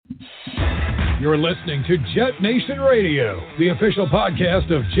You're listening to Jet Nation Radio, the official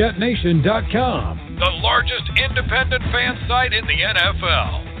podcast of JetNation.com, the largest independent fan site in the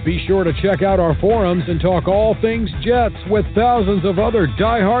NFL. Be sure to check out our forums and talk all things Jets with thousands of other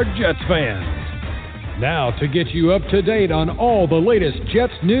diehard Jets fans. Now, to get you up to date on all the latest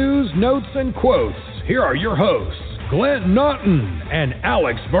Jets news, notes, and quotes, here are your hosts, Glenn Naughton and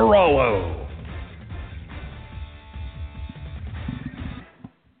Alex Varallo.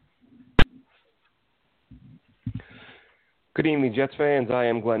 Good evening, Jets fans. I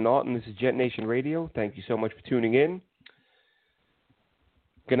am Glenn Naughton. This is Jet Nation Radio. Thank you so much for tuning in.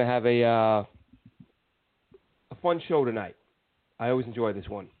 Going to have a fun show tonight. I always enjoy this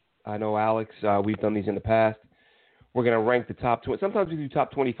one. I know, Alex, we've done these in the past. We're going to rank the top 20. Sometimes we do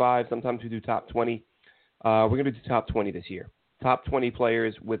top 25. Sometimes we do top 20. We're going to do top 20 this year. Top 20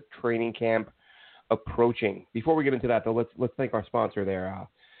 players with training camp approaching. Before we get into that, though, let's thank our sponsor there,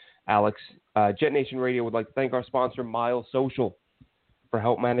 Alex. Jet Nation Radio would like to thank our sponsor, Miles Social, for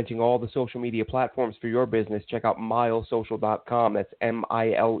help managing all the social media platforms for your business. Check out milesocial.com. That's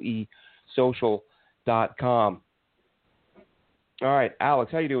MILE social.com. All right,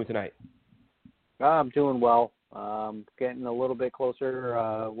 Alex, how you doing tonight? I'm doing well. Getting a little bit closer.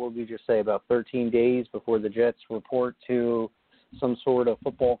 What did we just say? About 13 days before the Jets report to some sort of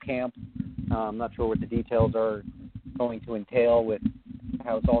football camp. I'm not sure what the details are going to entail with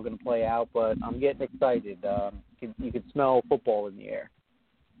how it's all going to play out, but I'm getting excited. You could smell football in the air.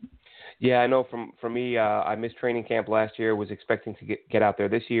 Yeah, I know. For me, I missed training camp last year. Was expecting to get out there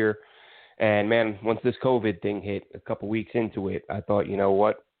this year, and man, once this COVID thing hit, a couple weeks into it, I thought, you know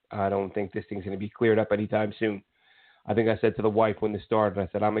what? I don't think this thing's going to be cleared up anytime soon. I think I said to the wife when this started, I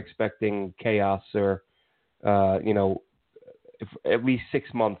said I'm expecting chaos or, at least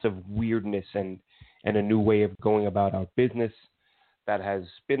 6 months of weirdness and a new way of going about our business. That has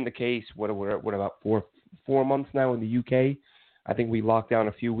been the case. What about four months now in the UK? I think we locked down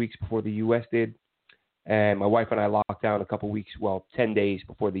a few weeks before the US did. And my wife and I locked down 10 days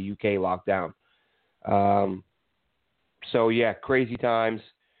before the UK locked down. So, yeah, crazy times.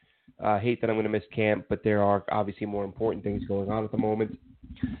 I hate that I'm going to miss camp, but there are obviously more important things going on at the moment.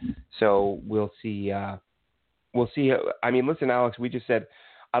 So we'll see. I mean, listen, Alex, we just said,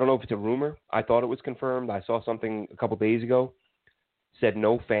 I don't know if it's a rumor. I thought it was confirmed. I saw something a couple days ago. Said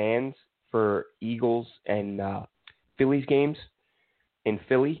no fans for Eagles and Phillies games in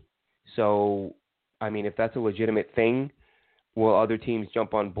Philly. So, I mean, if that's a legitimate thing, will other teams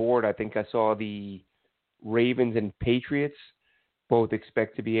jump on board? I think I saw the Ravens and Patriots both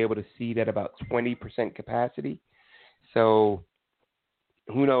expect to be able to seat at about 20% capacity. So,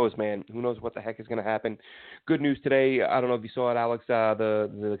 who knows, man? Who knows what the heck is going to happen? Good news today. I don't know if you saw it, Alex.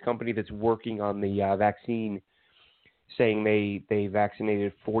 The company that's working on the vaccine saying they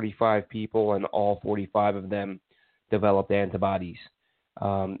vaccinated 45 people and all 45 of them developed antibodies.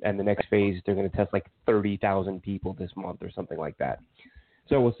 And the next phase, they're going to test like 30,000 people this month or something like that.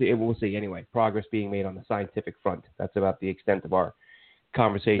 So we'll see. We'll see. Anyway, progress being made on the scientific front. That's about the extent of our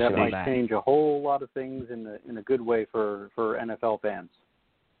conversation on that. That might change a whole lot of things in a good way for NFL fans.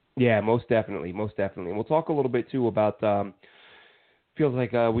 Yeah, most definitely. And we'll talk a little bit, too, about feels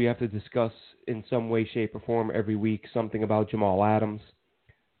like we have to discuss in some way, shape, or form every week something about Jamal Adams.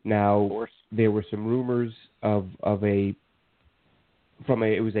 Now, there were some rumors it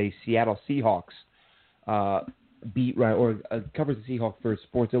was a Seattle Seahawks beat writer, or covers the Seahawks for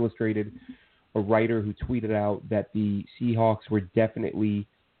Sports Illustrated, a writer who tweeted out that the Seahawks were definitely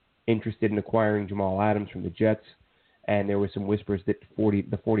interested in acquiring Jamal Adams from the Jets, and there were some whispers that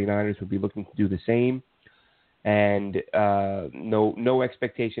the 49ers would be looking to do the same. And no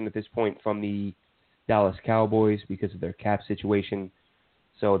expectation at this point from the Dallas Cowboys because of their cap situation.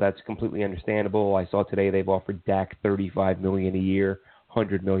 So that's completely understandable. I saw today they've offered Dak $35 million a year,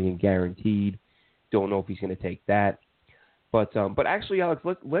 $100 million guaranteed. Don't know if he's going to take that. But actually, Alex,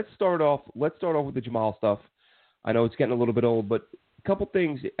 let's start off with the Jamal stuff. I know it's getting a little bit old, but a couple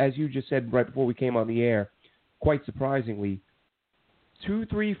things, as you just said right before we came on the air, quite surprisingly, 2,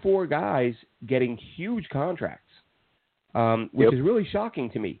 3, 4 guys getting huge contracts, which is really shocking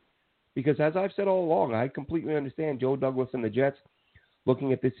to me. Because as I've said all along, I completely understand Joe Douglas and the Jets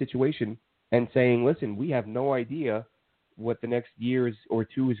looking at this situation and saying, listen, we have no idea what the next year or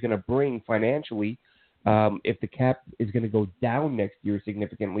two is going to bring financially, if the cap is going to go down next year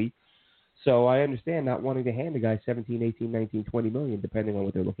significantly. So I understand not wanting to hand a guy 17, 18, 19, 20 million, depending on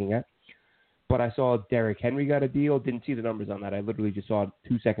what they're looking at. But I saw Derrick Henry got a deal. Didn't see the numbers on that. I literally just saw it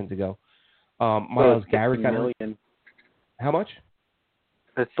 2 seconds ago. Myles Garrett got a million. How much?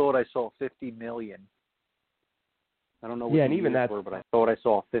 I thought I saw $50 million. I don't know what the years were, but I thought I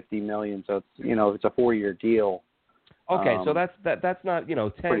saw $50 million. So it's a 4-year deal. Okay, so that's not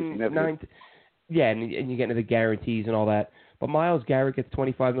 10, 9. Yeah, and you get into the guarantees and all that. But Myles Garrett gets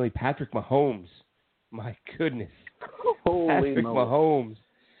 $25 million. Patrick Mahomes, my goodness, Holy Patrick moly. Mahomes.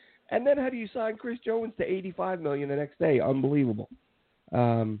 And then how do you sign Chris Jones to $85 million the next day? Unbelievable.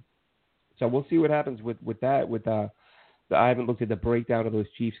 So we'll see what happens with that. I haven't looked at the breakdown of those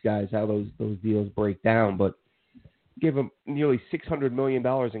Chiefs guys, how those deals break down, but give them nearly $600 million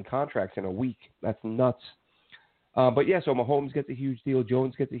in contracts in a week. That's nuts. But yeah, so Mahomes gets a huge deal.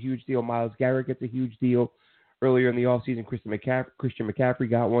 Jones gets a huge deal. Myles Garrett gets a huge deal. Earlier in the offseason, Christian McCaffrey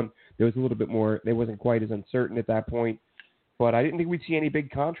got one. There was a little bit more. They wasn't quite as uncertain at that point. But I didn't think we'd see any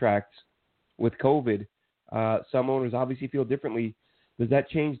big contracts with COVID. Some owners obviously feel differently. Does that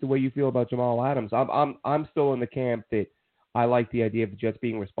change the way you feel about Jamal Adams? I'm still in the camp that I like the idea of the Jets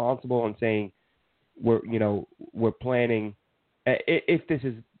being responsible and saying we're planning. If this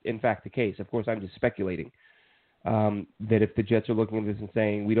is in fact the case, of course I'm just speculating. That if the Jets are looking at this and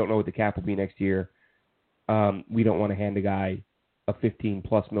saying we don't know what the cap will be next year, we don't want to hand a guy a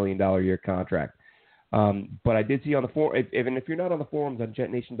 $15+ million year contract. But I did see on the forum, if you're not on the forums on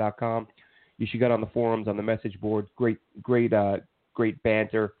JetNation.com, you should get on the forums on the message boards. Great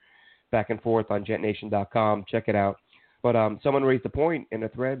banter back and forth on JetNation.com. Check it out. But someone raised a point in a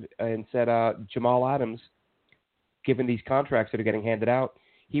thread and said Jamal Adams, given these contracts that are getting handed out,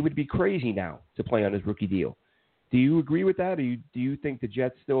 he would be crazy now to play on his rookie deal. Do you agree with that? Or do you think the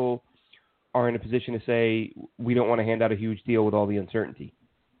Jets still are in a position to say we don't want to hand out a huge deal with all the uncertainty?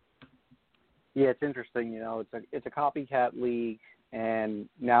 Yeah, it's interesting. It's a copycat league, and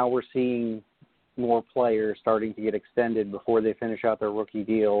now we're seeing more players starting to get extended before they finish out their rookie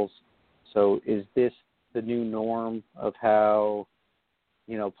deals. So is this the new norm of how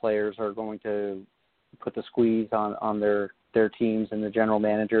players are going to put the squeeze on their teams and the general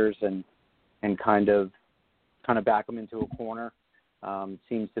managers and kind of back them into a corner?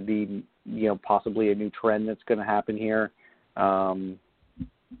 Seems to be possibly a new trend that's going to happen here. And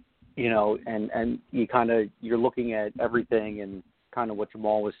you're looking at everything and kind of what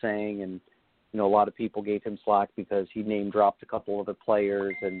Jamal was saying, and a lot of people gave him slack because he name dropped a couple of the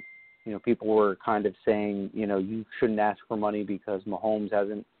players, and people were kind of saying you shouldn't ask for money because Mahomes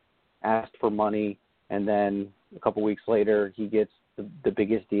hasn't asked for money, and then a couple weeks later he gets the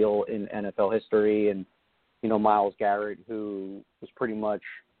biggest deal in NFL history. And Myles Garrett, who was pretty much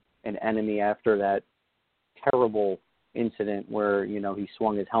an enemy after that terrible incident where he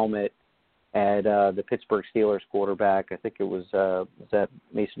swung his helmet at the Pittsburgh Steelers quarterback. I think it was that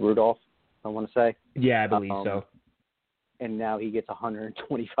Mason Rudolph, I want to say. Yeah, I believe so. And now he gets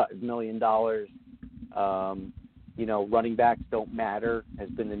 $125 million. Running backs don't matter has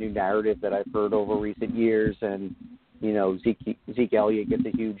been the new narrative that I've heard over recent years. And, Zeke Elliott gets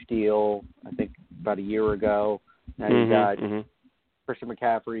a huge deal, I think, about a year ago. Now you got Christian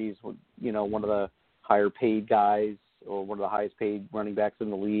McCaffrey's, one of the higher paid guys or one of the highest paid running backs in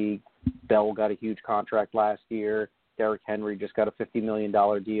the league. Bell got a huge contract last year. Derrick Henry just got a $50 million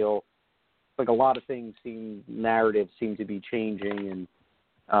deal. Like a lot of things narratives seem to be changing, and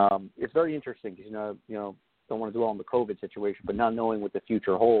it's very interesting because don't want to dwell on the COVID situation, but not knowing what the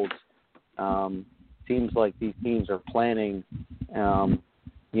future holds. Seems like these teams are planning, as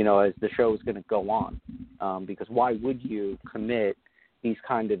the show is going to go on, because why would you commit these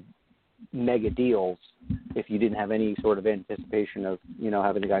kind of mega deals if you didn't have any sort of anticipation of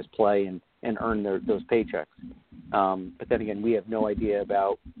having the guys play and earn those paychecks? But then again, we have no idea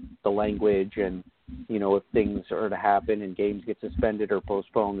about the language and, if things are to happen and games get suspended or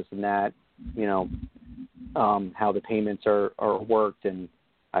postponed, this and that, how the payments are worked. And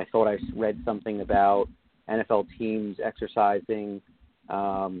I thought I read something about NFL teams exercising,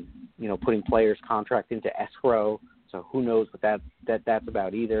 putting players' contract into escrow. So who knows what that's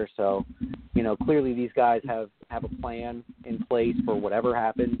about either. So, clearly these guys have a plan in place for whatever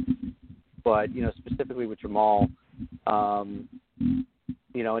happens. But, specifically with Jamal,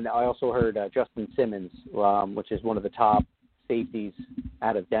 and I also heard Justin Simmons, which is one of the top safeties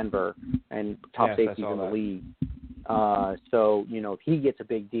out of Denver and top safeties in the league. So, if he gets a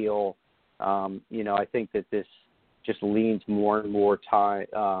big deal, I think that this just leans more and more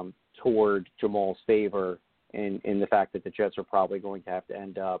toward Jamal's favor in the fact that the Jets are probably going to have to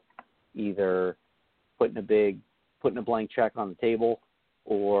end up either putting a blank check on the table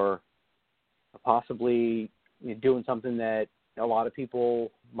or possibly doing something that a lot of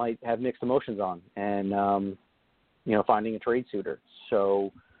people might have mixed emotions on and, finding a trade suitor.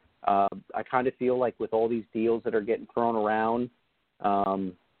 So I kind of feel like with all these deals that are getting thrown around,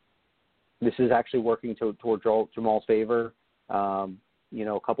 this is actually working toward Jamal's favor. A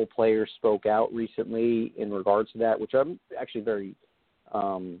couple players spoke out recently in regards to that, which I'm actually very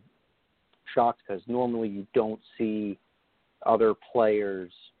shocked, because normally you don't see other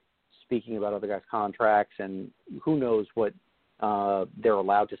players speaking about other guys' contracts, and who knows what they're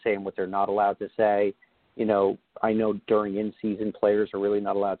allowed to say and what they're not allowed to say. I know during in-season, players are really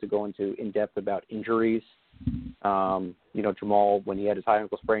not allowed to go into in-depth about injuries. Jamal, when he had his high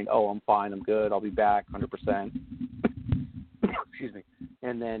ankle sprain, I'm fine, I'm good, I'll be back 100%. Excuse me.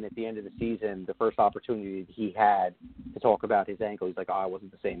 And then at the end of the season, the first opportunity he had to talk about his ankle, he's like, I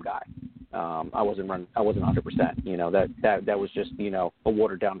wasn't the same guy. I wasn't 100%. That was just, a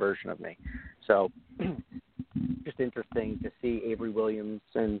watered-down version of me. So just interesting to see Avery Williams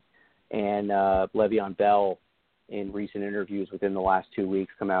and Le'Veon Bell in recent interviews within the last 2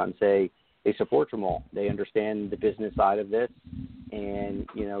 weeks come out and say they support Jamal. They understand the business side of this, and,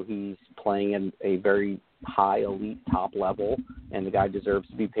 he's playing at a very high, elite, top level, and the guy deserves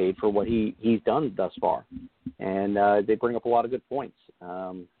to be paid for what he's done thus far. And they bring up a lot of good points.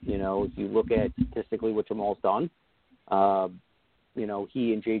 If you look at statistically what Jamal's done,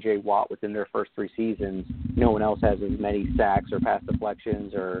 he and J.J. Watt within their first 3 seasons, no one else has as many sacks or pass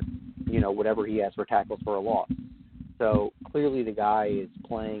deflections or, whatever he has for tackles for a loss. So clearly the guy is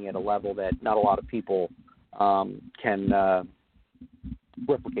playing at a level that not a lot of people can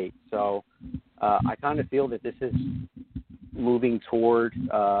replicate. So I kind of feel that this is moving toward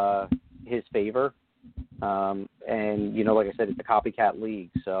his favor. And, like I said, it's a copycat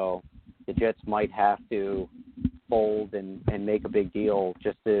league. So the Jets might have to fold and make a big deal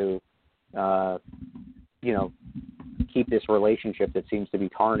just to, keep this relationship that seems to be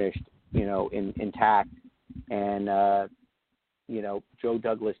tarnished, intact. And, Joe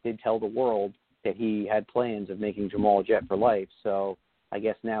Douglas did tell the world that he had plans of making Jamal a Jet for life. So I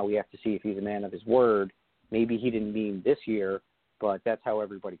guess now we have to see if he's a man of his word. Maybe he didn't mean this year, but that's how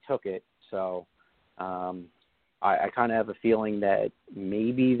everybody took it. So I kind of have a feeling that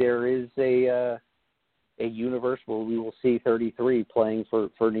maybe there is a universe where we will see 33 playing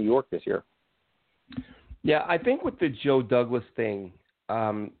for New York this year. Yeah, I think with the Joe Douglas thing,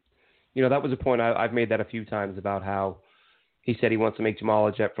 that was a point I've made that a few times about how he said he wants to make Jamal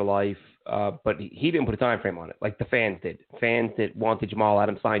a Jet for life, but he didn't put a time frame on it like the fans did. Fans that wanted Jamal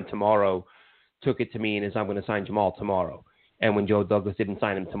Adams signed tomorrow took it to mean as I'm going to sign Jamal tomorrow. And when Joe Douglas didn't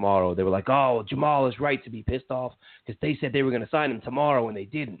sign him tomorrow, they were like, oh, Jamal is right to be pissed off because they said they were going to sign him tomorrow and they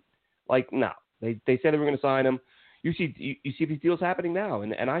didn't. Like, no, they said they were going to sign him. You see these deals happening now.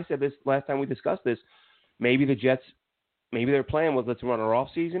 And I said this last time we discussed this. Maybe the Jets, maybe their plan was let's run our off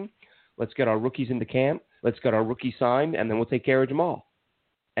season. Let's get our rookies into camp. Let's get our rookies signed, and then we'll take care of Jamal.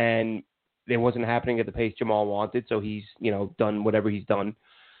 And it wasn't happening at the pace Jamal wanted, so he's, done whatever he's done.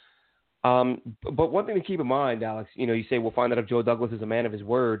 But one thing to keep in mind, Alex, you say we'll find out if Joe Douglas is a man of his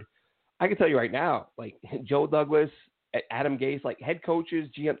word. I can tell you right now, like Joe Douglas, Adam Gase, like head coaches,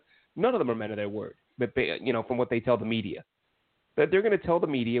 GM, none of them are men of their word. But from what they tell the media, that they're going to tell the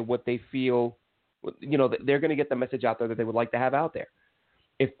media what they feel. They're going to get the message out there that they would like to have out there.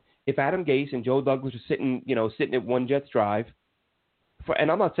 If Adam Gase and Joe Douglas are sitting at one Jets drive,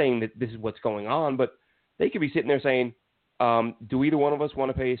 and I'm not saying that this is what's going on, but they could be sitting there saying, do either one of us want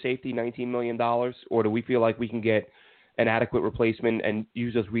to pay a safety $19 million, or do we feel like we can get an adequate replacement and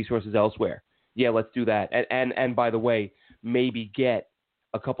use those resources elsewhere? Yeah, let's do that. And by the way, maybe get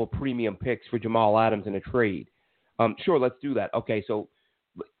a couple premium picks for Jamal Adams in a trade. Sure, let's do that. Okay, so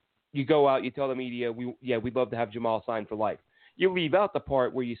you go out, you tell the media, we'd love to have Jamal signed for life. You leave out the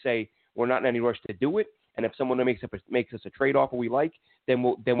part where you say we're not in any rush to do it, and if someone makes us a trade offer we like, then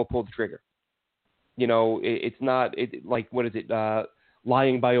we'll pull the trigger. It's not like, what is it?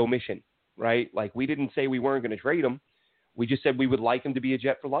 Lying by omission, right? Like, we didn't say we weren't going to trade him. We just said we would like him to be a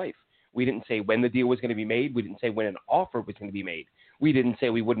Jet for life. We didn't say when the deal was going to be made. We didn't say when an offer was going to be made. We didn't say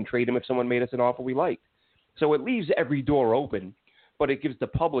we wouldn't trade him if someone made us an offer we liked. So it leaves every door open, but it gives the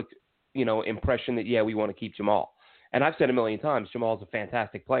public, impression that, we want to keep Jamal. And I've said a million times, Jamal's a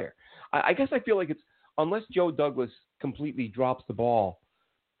fantastic player. I guess I feel like it's, unless Joe Douglas completely drops the ball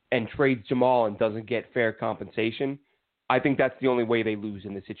and trades Jamal and doesn't get fair compensation, I think that's the only way they lose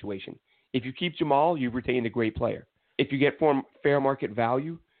in this situation. If you keep Jamal, you've retained a great player. If you get fair market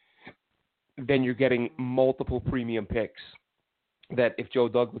value, then you're getting multiple premium picks that if Joe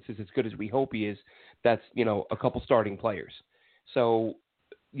Douglas is as good as we hope he is, that's, a couple starting players. So,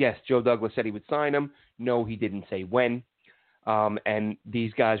 yes, Joe Douglas said he would sign him. No, he didn't say when. And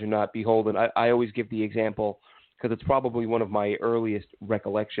these guys are not beholden. I always give the example because it's probably one of my earliest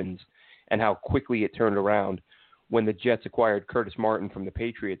recollections and how quickly it turned around when the Jets acquired Curtis Martin from the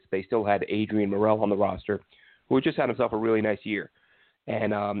Patriots, they still had Adrian Morrell on the roster, who had just had himself a really nice year.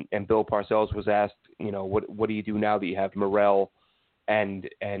 And Bill Parcells was asked, what do you do now that you have Morrell and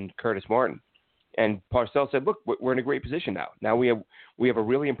Curtis Martin? And Parcells said, look, we're in a great position now. Now we have a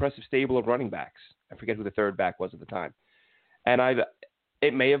really impressive stable of running backs. I forget who the third back was at the time. And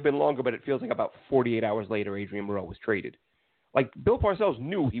it may have been longer, but it feels like about 48 hours later, Adrian Morrell was traded. Like, Bill Parcells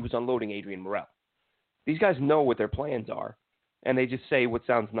knew he was unloading Adrian Morrell. These guys know what their plans are, and they just say what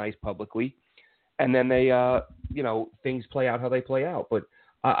sounds nice publicly, and then they, things play out how they play out. But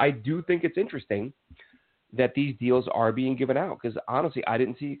I do think it's interesting that these deals are being given out, because honestly, I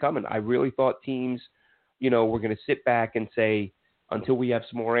didn't see it coming. I really thought teams, were going to sit back and say, until we have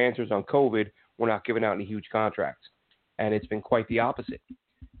some more answers on COVID, we're not giving out any huge contracts. And it's been quite the opposite.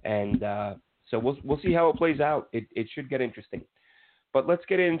 And so we'll see how it plays out. It should get interesting. But let's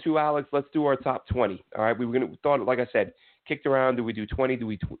get into, Alex, let's do our top 20. All right, we thought, like I said, kicked around, do we do 20, do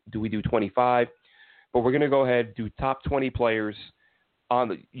we do 25? But we're going to go ahead, do top 20 players.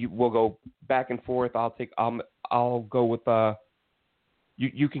 We'll go back and forth. I'll go with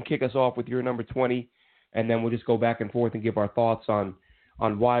you can kick us off with your number 20, and then we'll just go back and forth and give our thoughts on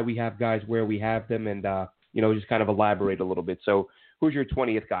why we have guys where we have them, and just kind of elaborate a little bit. So who's your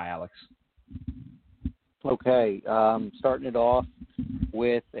 20th guy, Alex? Okay, starting it off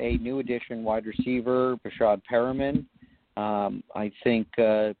with a new addition wide receiver, Breshad Perriman. I think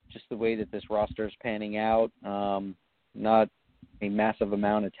just the way that this roster is panning out, not a massive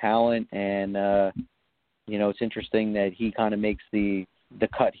amount of talent, and it's interesting that he kind of makes the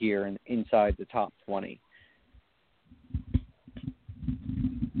cut here inside the top 20.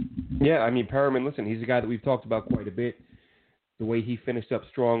 Yeah, I mean, Perriman, listen, he's a guy that we've talked about quite a bit. The way he finished up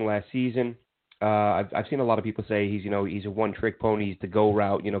strong last season. I've seen a lot of people say he's a one-trick pony, he's the go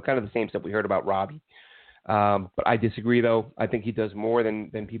route, kind of the same stuff we heard about Robbie. But I disagree, though. I think he does more than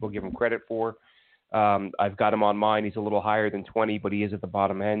people give him credit for. I've got him on mine. He's a little higher than 20, but he is at the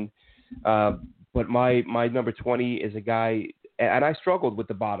bottom end. But my number 20 is a guy, and I struggled with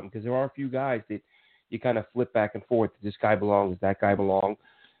the bottom because there are a few guys that you kind of flip back and forth. Does this guy belong? Does that guy belong?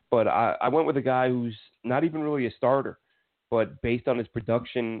 But I went with a guy who's not even really a starter. But based on his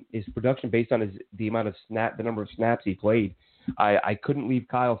production based on the number of snaps he played, I couldn't leave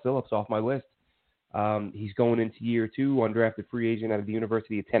Kyle Phillips off my list. He's going into year 2, undrafted free agent out of the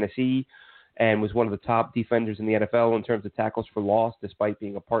University of Tennessee, and was one of the top defenders in the NFL in terms of tackles for loss, despite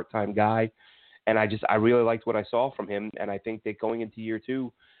being a part-time guy. And I really liked what I saw from him, and I think that going into year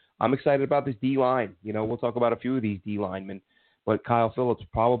 2, I'm excited about this D-line. We'll talk about a few of these D-linemen, but Kyle Phillips,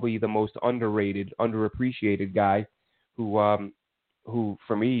 probably the most underrated, underappreciated guy who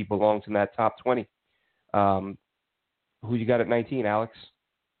for me belongs in that top 20. Who you got at 19, Alex?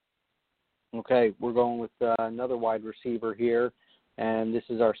 Okay, we're going with another wide receiver here, and this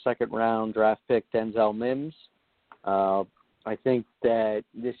is our second-round draft pick, Denzel Mims. I think that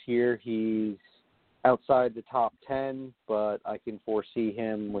this year he's outside the top 10, but I can foresee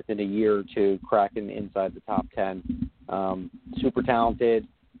him within a year or two cracking inside the top 10. Super talented.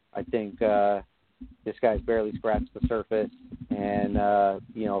 I think this guy's barely scratched the surface, and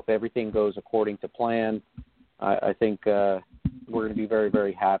if everything goes according to plan, I think we're going to be very,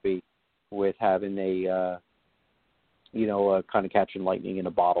 very happy with having a kind of catching lightning in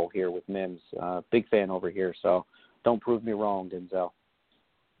a bottle here with Mims. Big fan over here, so don't prove me wrong, Denzel.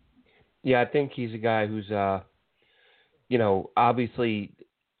 Yeah, I think he's a guy who's obviously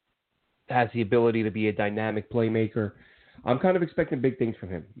has the ability to be a dynamic playmaker. I'm kind of expecting big things from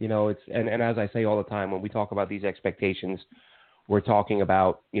him. And as I say all the time, when we talk about these expectations, we're talking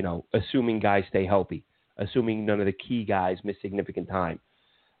about, assuming guys stay healthy, assuming none of the key guys miss significant time.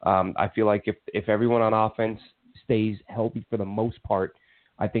 I feel like if everyone on offense stays healthy for the most part,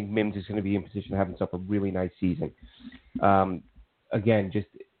 I think Mims is going to be in position to have himself a really nice season. Again,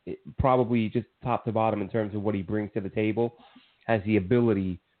 probably just top to bottom in terms of what he brings to the table, has the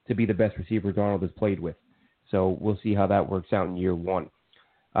ability to be the best receiver Darnold has played with. So we'll see how that works out in year 1.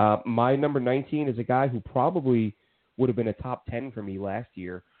 My number 19 is a guy who probably would have been a top 10 for me last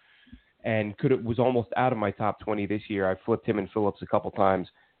year and was almost out of my top 20 this year. I flipped him and Phillips a couple times,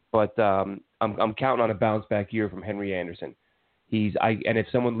 but I'm counting on a bounce back year from Henry Anderson. And if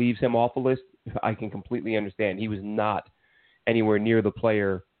someone leaves him off the list, I can completely understand. He was not anywhere near the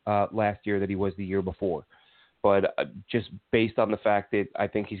player last year that he was the year before. But just based on the fact that I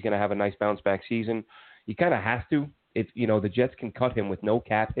think he's going to have a nice bounce back season, he kind of has to. If the Jets can cut him with no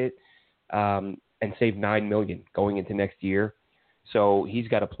cap hit and save $9 million going into next year, so he's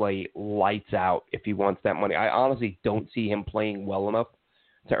got to play lights out if he wants that money. I honestly don't see him playing well enough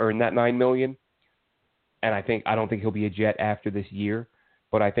to earn that $9 million. and I don't think he'll be a Jet after this year.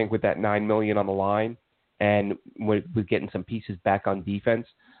 But I think with that $9 million on the line, and with getting some pieces back on defense,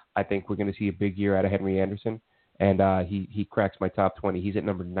 I think we're going to see a big year out of Henry Anderson, and he cracks my top 20. He's at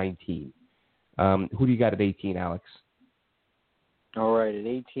number 19. Who do you got at 18, Alex? All right, at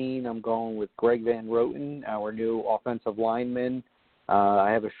 18, I'm going with Greg Van Roten, our new offensive lineman. I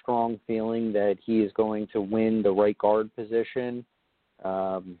have a strong feeling that he is going to win the right guard position.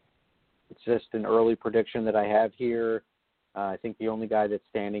 It's just an early prediction that I have here. I think the only guy that's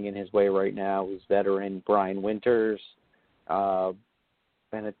standing in his way right now is veteran Brian Winters. And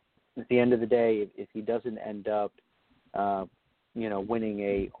at the end of the day, if he doesn't end up, winning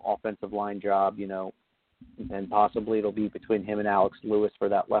a offensive line job, then possibly it'll be between him and Alex Lewis for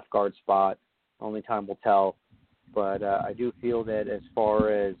that left guard spot. Only time will tell. But I do feel that as far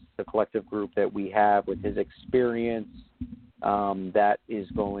as the collective group that we have with his experience, that is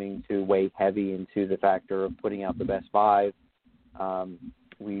going to weigh heavy into the factor of putting out the best five.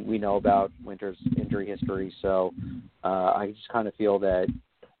 We know about Winter's injury history, so I just kind of feel that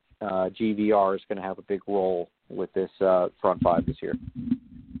GVR is going to have a big role with this front five this year.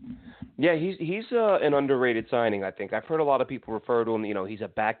 Yeah, he's an underrated signing, I think. I've heard a lot of people refer to him, he's a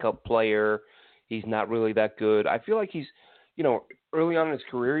backup player. He's not really that good. I feel like he's, early on in his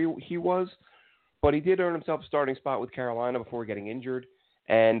career he was, but he did earn himself a starting spot with Carolina before getting injured.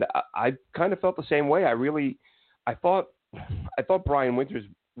 And I kind of felt the same way. I thought Brian Winters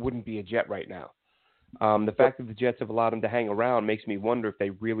wouldn't be a Jet right now. The fact that the Jets have allowed him to hang around makes me wonder if they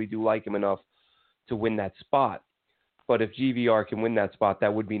really do like him enough to win that spot. But if GVR can win that spot,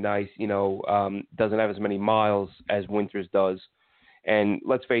 that would be nice. Doesn't have as many miles as Winters does. And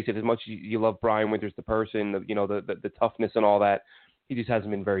let's face it, as much as you love Brian Winters, the person, the toughness and all that, he just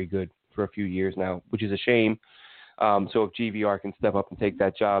hasn't been very good for a few years now, which is a shame. So if GVR can step up and take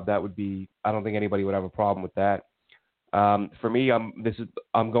that job, that would be, I don't think anybody would have a problem with that. For me,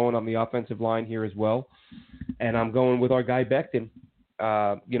 I'm going on the offensive line here as well, and I'm going with our guy Becton.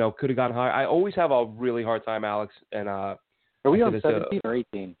 Could have gone higher. I always have a really hard time, Alex. And are we on 17 or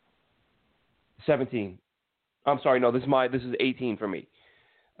 18? 17. I'm sorry, no. This is 18 for me.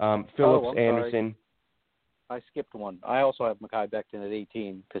 Phillips, Anderson. I skipped one. I also have Mekhi Becton at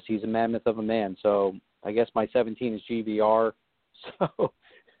 18 because he's a mammoth of a man. So I guess my 17 is GVR. So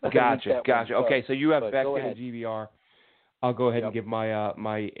gotcha. Okay, so you have Becton and GVR. I'll go ahead and give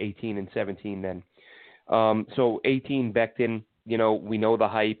my 18 and 17 then. So 18 Becton. We know the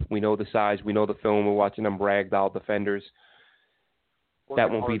hype, we know the size, we know the film. We're watching them ragdoll defenders. That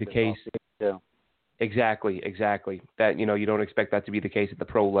won't be the case. Exactly. That you don't expect that to be the case at the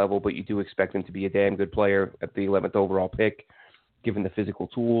pro level, but you do expect him to be a damn good player at the 11th overall pick, given the physical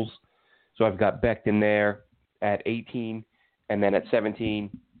tools. So I've got Becton there at 18, and then at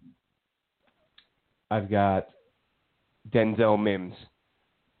 17, I've got Denzel Mims.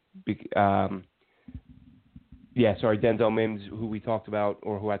 Denzel Mims, who I talked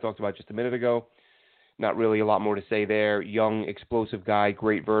about just a minute ago. Not really a lot more to say there. Young, explosive guy,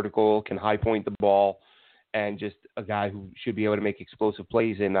 great vertical, can high point the ball, and just a guy who should be able to make explosive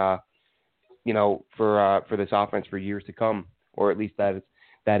plays for this offense for years to come, or at least that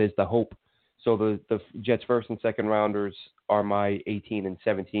is the hope. So the Jets' first and second rounders are my 18 and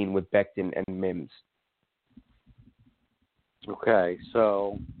 17 with Becton and Mims. Okay,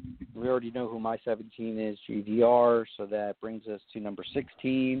 so we already know who my 17 is, GVR, so that brings us to number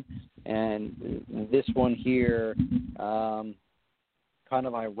 16. And this one here, kind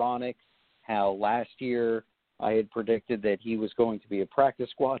of ironic how last year I had predicted that he was going to be a practice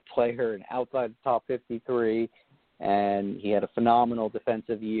squad player and outside the top 53, and he had a phenomenal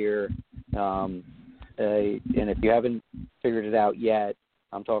defensive year. And if you haven't figured it out yet,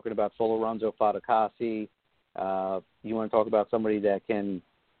 I'm talking about Folorunso Fatukasi. You want to talk about somebody that can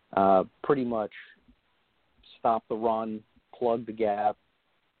pretty much stop the run, plug the gap,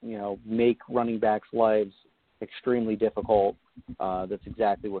 make running backs' lives extremely difficult. That's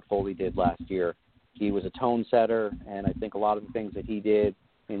exactly what Foley did last year. He was a tone setter, and I think a lot of the things that he did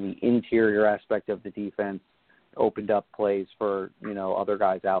in the interior aspect of the defense opened up plays for, other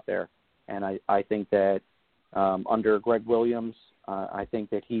guys out there. And I think that under Greg Williams, I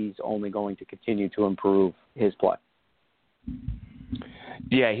think that he's only going to continue to improve his play.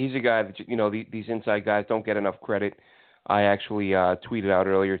 Yeah, he's a guy that, these inside guys don't get enough credit. I actually tweeted out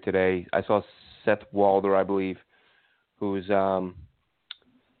earlier today. I saw Seth Walder, I believe, who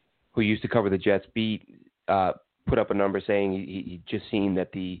used to cover the Jets beat, put up a number saying he just seen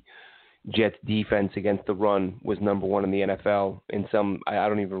that the Jets defense against the run was number one in the NFL. In some, I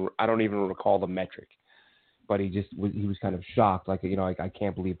don't even recall the metric, but he was kind of shocked. I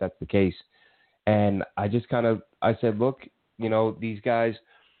can't believe that's the case. And I just I said, look, these guys,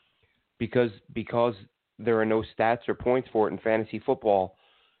 because there are no stats or points for it in fantasy football,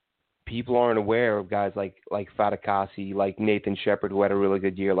 people aren't aware of guys like Fatukasi, like Nathan Shepard, who had a really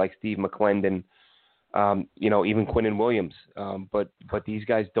good year, like Steve McClendon, even Quinnen Williams. But these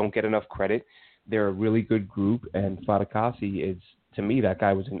guys don't get enough credit. They're a really good group, and Fatukasi is, to me, that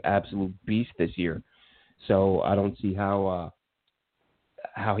guy was an absolute beast this year. So I don't see how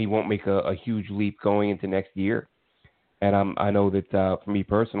he won't make a huge leap going into next year. And I know that for me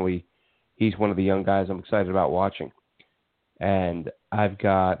personally, he's one of the young guys I'm excited about watching. And I've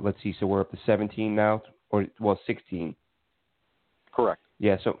got, let's see, so we're up to 17 now, 16. Correct.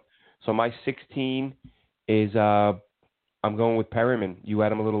 Yeah, so my 16 is I'm going with Perriman. You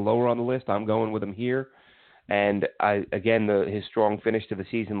had him a little lower on the list. I'm going with him here. And his strong finish to the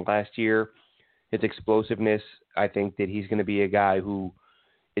season last year, his explosiveness, I think that he's going to be a guy who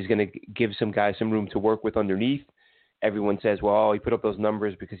is going to give some guys some room to work with underneath. Everyone says, well, he put up those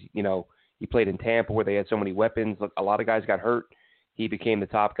numbers because, he played in Tampa where they had so many weapons. Look, a lot of guys got hurt. He became the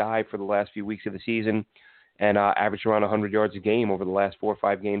top guy for the last few weeks of the season and averaged around 100 yards a game over the last 4 or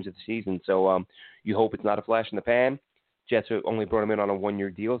 5 games of the season. So you hope it's not a flash in the pan. Jets only brought him in on a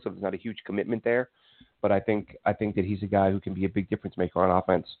 1-year deal, so there's not a huge commitment there. But I think that he's a guy who can be a big difference maker on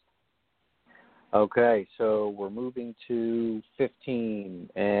offense. Okay, so we're moving to 15,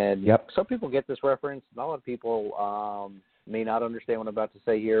 and yep. Some people get this reference. A lot of people may not understand what I'm about to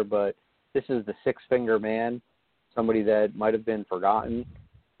say here, but this is the six-finger man, somebody that might have been forgotten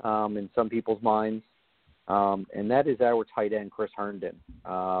in some people's minds, and that is our tight end, Chris Herndon.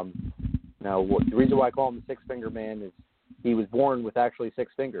 Now, the reason why I call him the six-finger man is he was born with actually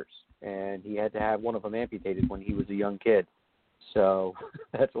 6 fingers, and he had to have one of them amputated when he was a young kid. So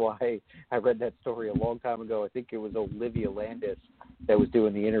that's why I read that story a long time ago. I think it was Olivia Landis that was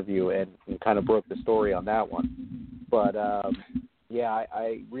doing the interview and kind of broke the story on that one. But,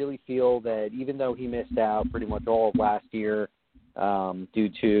 I really feel that even though he missed out pretty much all of last year due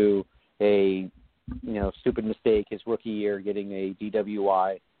to a stupid mistake his rookie year, getting a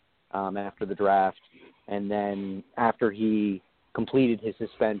DWI after the draft, and then after he completed his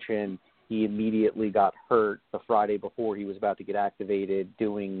suspension, he immediately got hurt the Friday before he was about to get activated,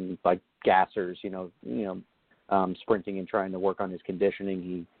 doing like gassers, sprinting and trying to work on his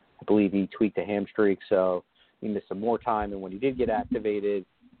conditioning. I believe he tweaked a hamstring, so he missed some more time. And when he did get activated,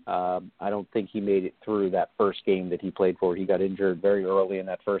 I don't think he made it through that first game that he played for. He got injured very early in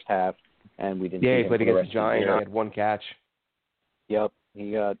that first half, and we didn't. Yeah, he played against the Giants. He had 1 catch. Yep,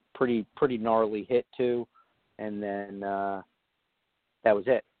 he got pretty gnarly hit too, and then that was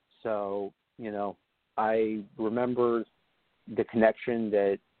it. So, I remember the connection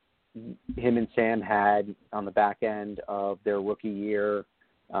that him and Sam had on the back end of their rookie year.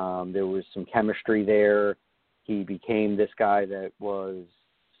 There was some chemistry there. He became this guy that was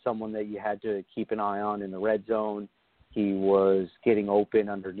someone that you had to keep an eye on in the red zone. He was getting open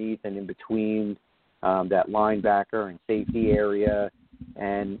underneath and in between that linebacker and safety area.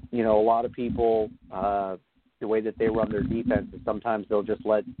 And, a lot of people, the way that they run their defense is sometimes they'll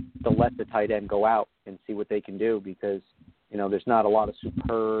let the tight end go out and see what they can do because, there's not a lot of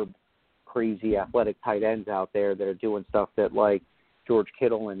superb, crazy athletic tight ends out there that are doing stuff that like George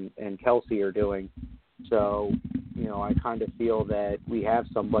Kittle and Kelsey are doing. So, I kind of feel that we have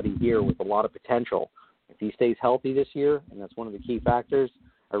somebody here with a lot of potential. If he stays healthy this year, and that's one of the key factors,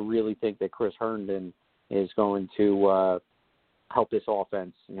 I really think that Chris Herndon is going to help this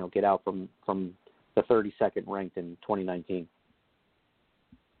offense, get out from the 32nd ranked in 2019.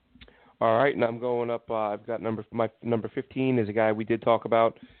 All right, and I'm going up. I've got my number 15 is a guy we did talk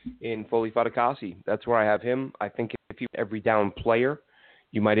about in Foley Fatukasi. That's where I have him. I think if you every down player,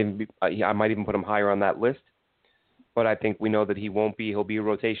 you might even I might even put him higher on that list. But I think we know that he won't be. He'll be a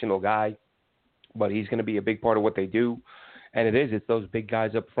rotational guy, but he's going to be a big part of what they do. And it's those big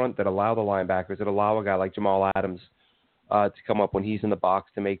guys up front that allow the linebackers, that allow a guy like Jamal Adams to come up when he's in the box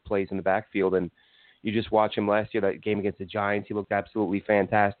to make plays in the backfield. And you just watch him last year, that game against the Giants. He looked absolutely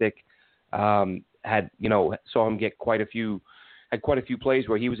fantastic. Saw him get quite a few plays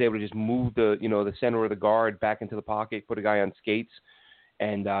where he was able to just move the center of the guard back into the pocket, put a guy on skates,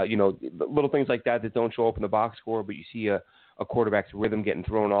 and little things like that don't show up in the box score, but you see a quarterback's rhythm getting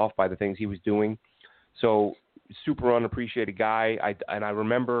thrown off by the things he was doing. So super unappreciated guy. I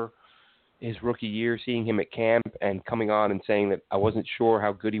remember his rookie year, seeing him at camp and coming on and saying that I wasn't sure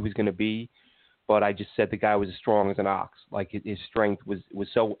how good he was going to be, but I just said the guy was as strong as an ox. Like his strength was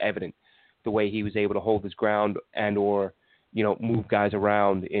so evident, the way he was able to hold his ground and or move guys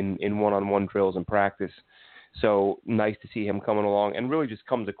around in one-on-one drills and practice. So nice to see him coming along, and really just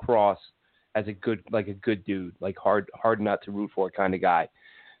comes across as a good dude, like hard not to root for kind of guy.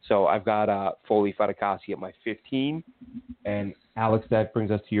 So I've got Foley Fatukasi at my 15, and Alex, that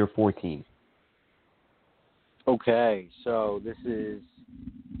brings us to your 14. Okay, so this is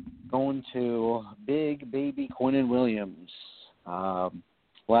going to big baby Quinnen Williams.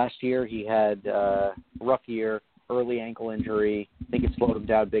 Last year he had a rough year, early ankle injury. I think it slowed him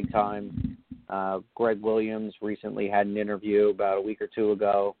down big time. Greg Williams recently had an interview about a week or two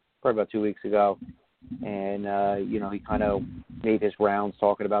ago, probably about 2 weeks ago, and he kind of made his rounds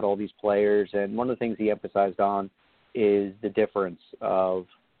talking about all these players. And one of the things he emphasized on is the difference of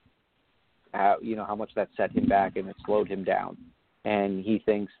how much that set him back and it slowed him down. And he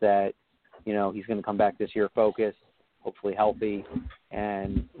thinks that, he's going to come back this year focused, hopefully healthy,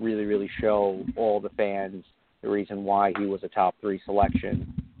 and really, really show all the fans the reason why he was a top 3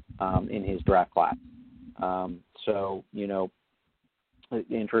 selection in his draft class. The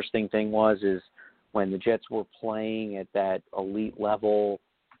interesting thing is when the Jets were playing at that elite level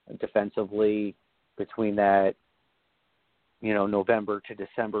defensively between that, November to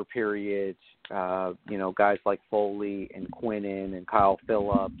December period, guys like Foley and Quinnen and Kyle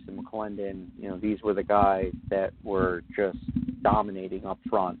Phillips and McClendon, these were the guys that were just dominating up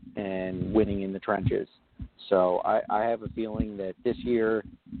front and winning in the trenches. So I have a feeling that this year,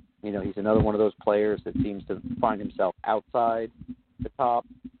 he's another one of those players that seems to find himself outside the top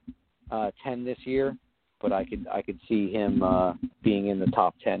 10 this year, but I could see him being in the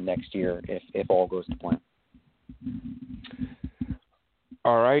top 10 next year if all goes to plan.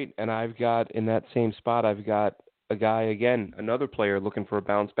 All right, and I've got in that same spot, I've got a guy again, another player looking for a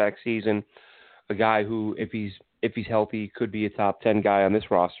bounce back season, a guy who, if he's healthy, could be a top 10 guy on this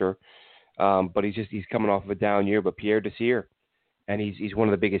roster, but he's coming off of a down year. But Pierre Desir, and he's one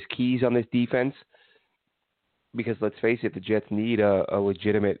of the biggest keys on this defense because let's face it, the Jets need a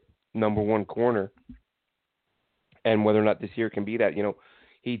legitimate number 1 corner, and whether or not Desir can be that,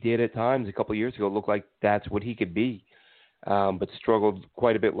 he did at times a couple of years ago look like that's what he could be. But struggled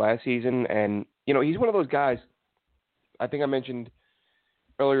quite a bit last season. And, he's one of those guys, I think I mentioned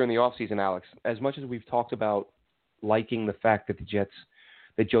earlier in the offseason, Alex, as much as we've talked about liking the fact that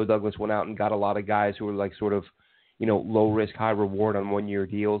that Joe Douglas went out and got a lot of guys who were like sort of, low risk, high reward on 1-year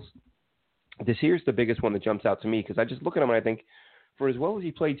deals. Desir's the biggest one that jumps out to me because I just look at him and I think for as well as he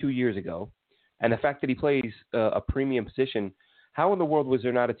played 2 years ago and the fact that he plays a premium position, how in the world was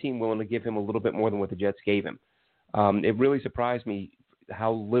there not a team willing to give him a little bit more than what the Jets gave him? It really surprised me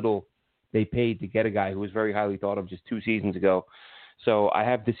how little they paid to get a guy who was very highly thought of just 2 seasons ago. So I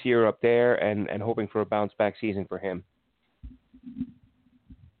have this year up there and hoping for a bounce-back season for him.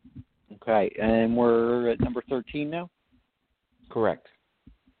 Okay, and we're at number 13 now? Correct.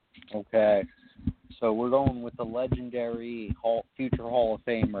 Okay, so we're going with the legendary future Hall of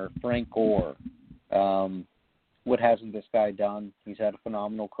Famer, Frank Gore. What hasn't this guy done? He's had a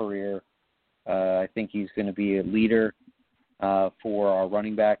phenomenal career. I think he's going to be a leader for our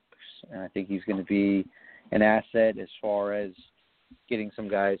running backs, and I think he's going to be an asset as far as getting some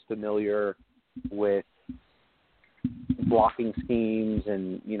guys familiar with blocking schemes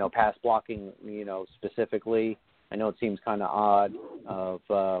and, pass blocking, specifically. I know it seems kind of odd of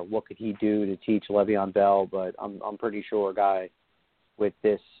what could he do to teach Le'Veon Bell, but I'm pretty sure a guy with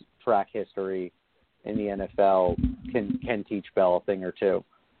this track history in the NFL can teach Bell a thing or two.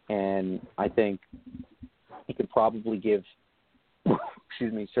 And I think he could probably give,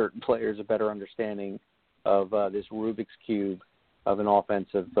 certain players a better understanding of this Rubik's Cube of an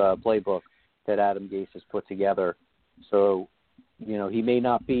offensive playbook that Adam Gase has put together. So, he may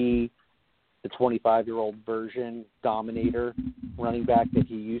not be the 25-year-old version dominator running back that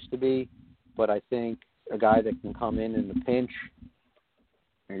he used to be, but I think a guy that can come in the pinch,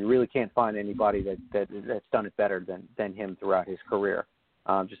 you really can't find anybody that's done it better than him throughout his career.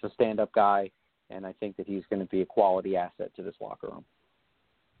 Just a stand-up guy, and I think that he's going to be a quality asset to this locker room.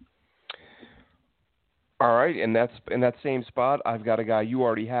 All right, and that's in that same spot. I've got a guy you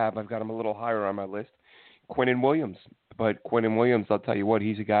already have. I've got him a little higher on my list, Quinnen Williams. But Quinnen Williams, I'll tell you what,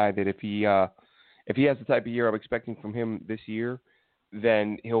 he's a guy that if he has the type of year I'm expecting from him this year,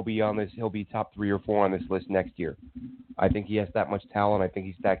 then he'll be on this. He'll be top 3 or 4 on this list next year. I think he has that much talent. I think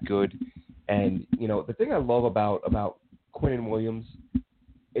he's that good. And the thing I love about Quinnen Williams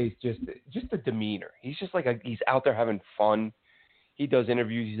is just the demeanor. He's just like he's out there having fun. He does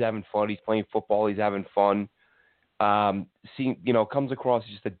interviews. He's having fun. He's playing football. He's having fun. Comes across as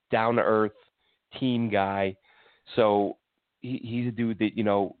just a down-to-earth team guy. So he's a dude that,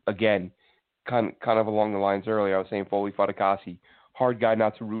 again, kind of along the lines earlier, I was saying Foley Fatukasi, hard guy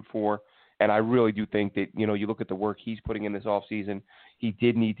not to root for. And I really do think that, you look at the work he's putting in this offseason, he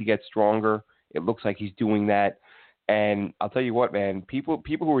did need to get stronger. It looks like he's doing that. And I'll tell you what, man, people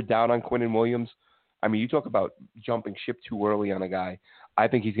who are down on Quinnen Williams, I mean, you talk about jumping ship too early on a guy. I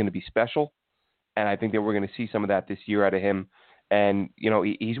think he's going to be special, and I think that we're going to see some of that this year out of him. And,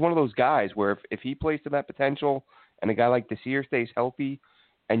 he's one of those guys where if he plays to that potential and a guy like Desir stays healthy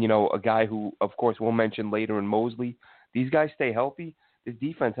and, a guy who, of course, we'll mention later in Mosley, these guys stay healthy, this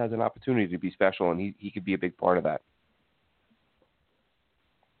defense has an opportunity to be special, and he could be a big part of that.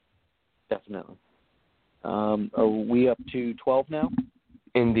 Definitely. Are we up to 12 now?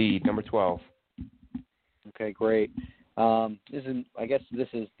 Indeed, number 12. Okay, great. I guess this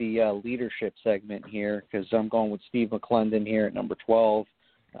is the leadership segment here because I'm going with Steve McClendon here at number 12.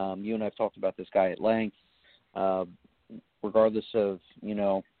 You and I have talked about this guy at length. Regardless of,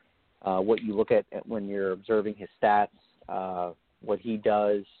 what you look at when you're observing his stats, what he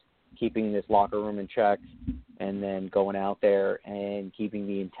does, keeping this locker room in check, and then going out there and keeping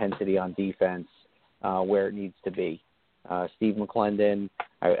the intensity on defense where it needs to be. Steve McClendon,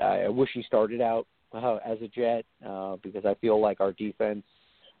 I wish he started out as a Jet because I feel like our defense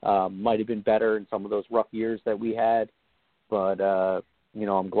might have been better in some of those rough years that we had. But,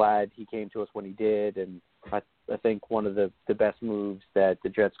 I'm glad he came to us when he did, and I think one of the best moves that the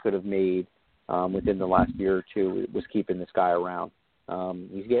Jets could have made within the last year or two was keeping this guy around.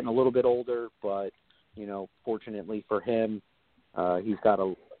 He's getting a little bit older, but, fortunately for him, he's got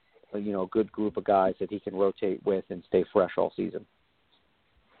a good group of guys that he can rotate with and stay fresh all season.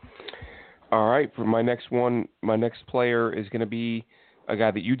 All right, for my next player is going to be a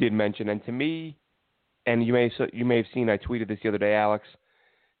guy that you did mention, and to me, and you may have seen, I tweeted this the other day, Alex.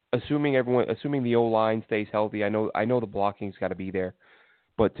 Assuming the O-line stays healthy, I know the blocking's got to be there,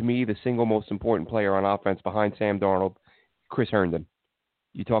 but to me, the single most important player on offense behind Sam Darnold, Chris Herndon.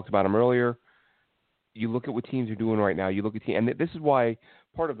 You talked about him earlier. You look at what teams are doing right now. You look at and this is why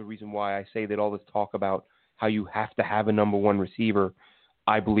part of the reason why I say that all this talk about how you have to have a number one receiver,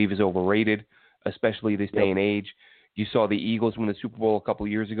 I believe, is overrated, especially this day and age. You saw the Eagles win the Super Bowl a couple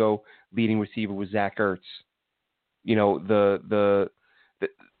of years ago. Leading receiver was Zach Ertz. The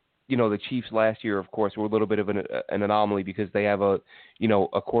Chiefs last year, of course, were a little bit of an anomaly because they have a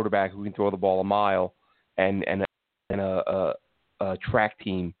quarterback who can throw the ball a mile and a track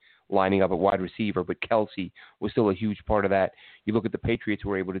team lining up at wide receiver. But Kelsey was still a huge part of that. You look at the Patriots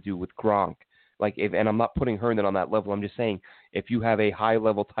were able to do with Gronk. And I'm not putting Herndon on that level. I'm just saying if you have a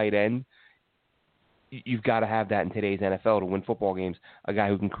high-level tight end, you've got to have that in today's NFL to win football games, a guy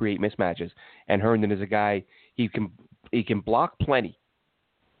who can create mismatches. And Herndon is a guy, he can block plenty.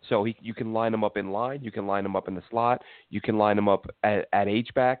 So you can line him up in line. You can line him up in the slot. You can line him up at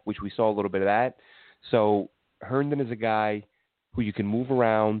H-back, which we saw a little bit of that. So Herndon is a guy who you can move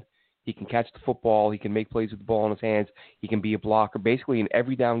around. He can catch the football. He can make plays with the ball in his hands. He can be a blocker, basically an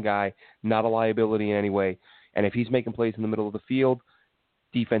every down guy, not a liability in any way. And if he's making plays in the middle of the field,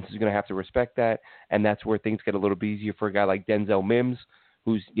 defense is going to have to respect that, and that's where things get a little bit easier for a guy like Denzel Mims,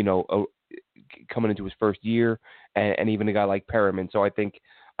 who's coming into his first year, and even a guy like Perriman. So I think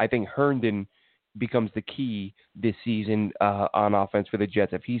Herndon becomes the key this season on offense for the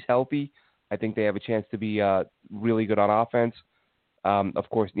Jets. If he's healthy, I think they have a chance to be really good on offense. Of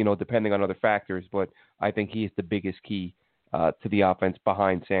course, depending on other factors, but I think he is the biggest key to the offense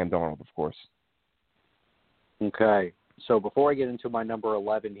behind Sam Darnold, of course. Okay. So before I get into my number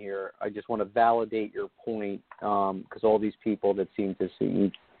 11 here, I just want to validate your point because all these people that seem to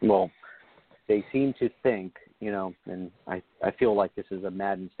they seem to think, and I feel like this is a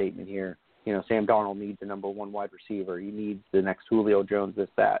Madden statement here. Sam Darnold needs the number one wide receiver. He needs the next Julio Jones, this,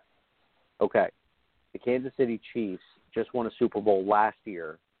 that. Okay. The Kansas City Chiefs just won a Super Bowl last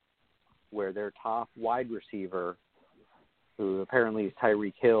year where their top wide receiver, who apparently is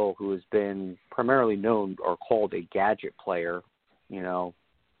Tyreek Hill, who has been primarily known or called a gadget player,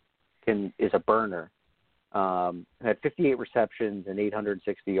 is a burner, had 58 receptions and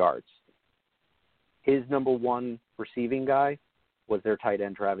 860 yards. His number one receiving guy was their tight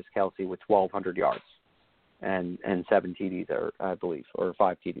end, Travis Kelce, with 1,200 yards and 7 TDs, I believe, or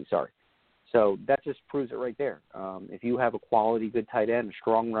 5 TDs, sorry. So that just proves it right there. If you have a quality, good tight end, a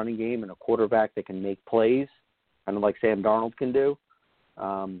strong running game, and a quarterback that can make plays, kind of like Sam Darnold can do,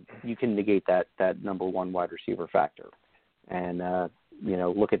 you can negate that number one wide receiver factor. And,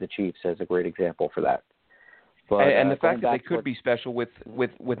 look at the Chiefs as a great example for that. But, and the fact that they could be special with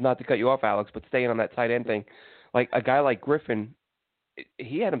not to cut you off, Alex, but staying on that tight end thing, like a guy like Griffin,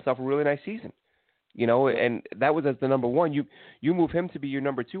 he had himself a really nice season. And that was as the number one. You move him to be your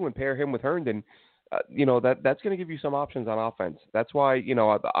number two and pair him with Herndon. that's going to give you some options on offense. That's why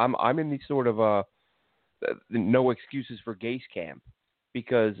I'm in the sort of no excuses for Gase camp,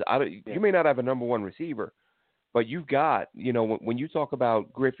 because you may not have a number one receiver, but you've got when you talk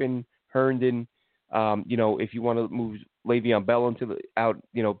about Griffin, Herndon, if you want to move Le'Veon Bell into out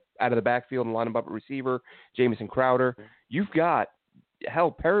of the backfield and line him up at receiver, Jamison Crowder, you've got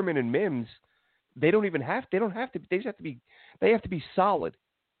Perriman and Mims. They don't have to. They have to be solid.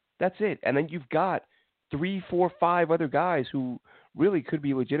 That's it. And then you've got 3, 4, 5 other guys who really could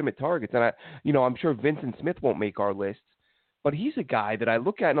be legitimate targets. And I'm sure Vincent Smith won't make our lists, but he's a guy that I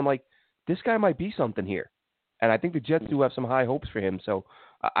look at and I'm like, this guy might be something here. And I think the Jets do have some high hopes for him. So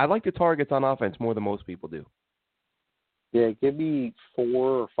I like the targets on offense more than most people do. Yeah, give me 4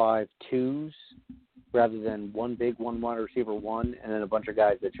 or 5 twos rather than one big one wide receiver 1 and then a bunch of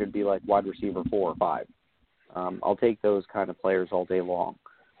guys that should be like wide receiver 4 or 5. I'll take those kind of players all day long.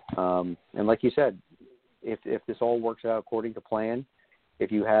 And like you said, if this all works out according to plan,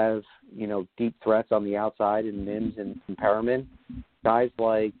 if you have, deep threats on the outside in Mims and Perriman, guys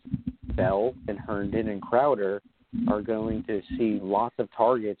like Bell and Herndon and Crowder are going to see lots of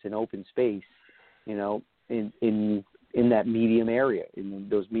targets in open space, in that medium area, in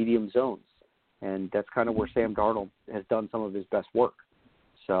those medium zones. And that's kind of where Sam Darnold has done some of his best work.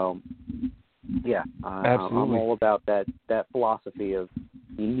 So, yeah, I'm all about that philosophy of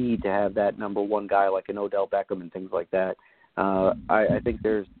you need to have that number one guy like an Odell Beckham and things like that. I think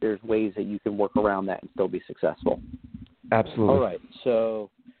there's ways that you can work around that and still be successful. Absolutely. All right, so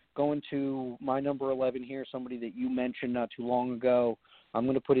going to my number 11 here, somebody that you mentioned not too long ago. I'm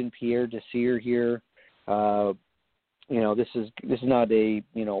going to put in Pierre Desir here. This is not a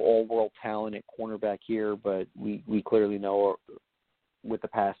all-world talent at cornerback here, but we clearly know with the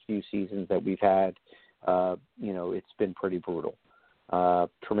past few seasons that we've had, it's been pretty brutal.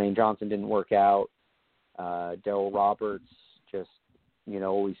 Tremaine Johnson didn't work out. Darryl Roberts just,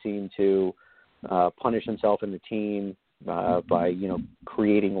 always seemed to punish himself and the team by,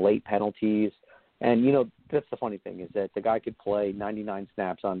 creating late penalties. And, that's the funny thing is that the guy could play 99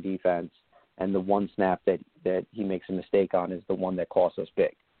 snaps on defense, and the one snap that he makes a mistake on is the one that costs us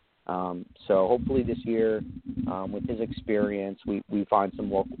big. So hopefully this year, with his experience, we find some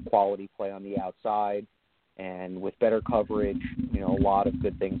more quality play on the outside. And with better coverage, a lot of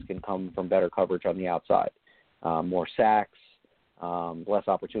good things can come from better coverage on the outside. More sacks, less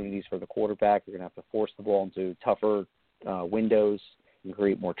opportunities for the quarterback. You're going to have to force the ball into tougher windows and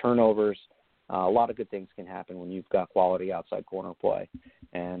create more turnovers. A lot of good things can happen when you've got quality outside corner play.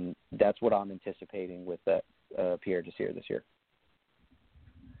 And that's what I'm anticipating with Pierre Desir this year.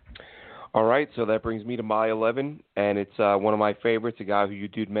 All right, so that brings me to my 11, and it's one of my favorites, a guy who you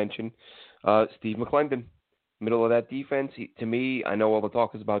did mention, Steve McClendon. Middle of that defense. To me, I know all the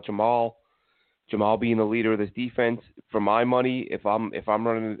talk is about Jamal being the leader of this defense. For my money, if I'm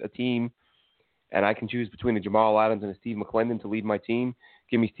running a team and I can choose between a Jamal Adams and a Steve McClendon to lead my team,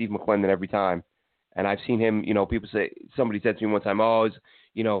 give me Steve McClendon every time. And I've seen him, somebody said to me one time,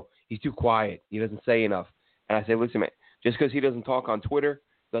 he's too quiet. He doesn't say enough. And I say, listen, man, just because he doesn't talk on Twitter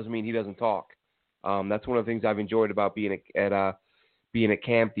doesn't mean he doesn't talk. That's one of the things I've enjoyed about being at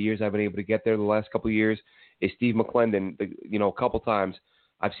camp, the years I've been able to get there the last couple of years, is Steve McClendon. A couple times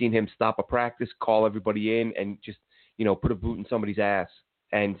I've seen him stop a practice, call everybody in, and just, put a boot in somebody's ass.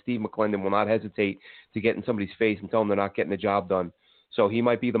 And Steve McClendon will not hesitate to get in somebody's face and tell them they're not getting the job done. So he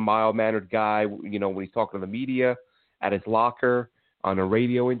might be the mild-mannered guy, when he's talking to the media, at his locker, on a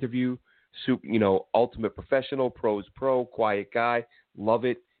radio interview, ultimate professional, pro's pro, quiet guy, love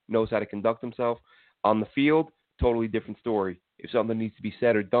it, knows how to conduct himself. On the field, totally different story. If something needs to be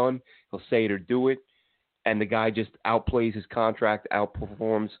said or done, he'll say it or do it. And the guy just outplays his contract,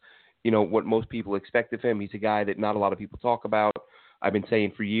 outperforms, what most people expect of him. He's a guy that not a lot of people talk about. I've been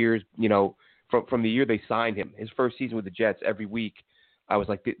saying for years, from the year they signed him, his first season with the Jets, every week, I was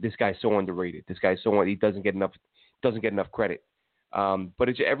like, this guy's so underrated. This guy's so he doesn't get enough credit. But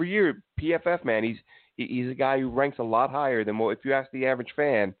it's every year, PFF, man, he's a guy who ranks a lot higher than if you ask the average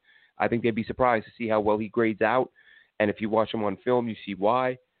fan, I think they'd be surprised to see how well he grades out. And if you watch him on film, you see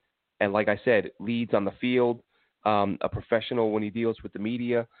why. And like I said, leads on the field, a professional when he deals with the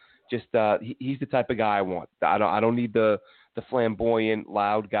media. Just he's the type of guy I want. I don't need the flamboyant,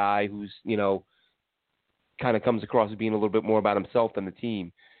 loud guy who's kind of comes across as being a little bit more about himself than the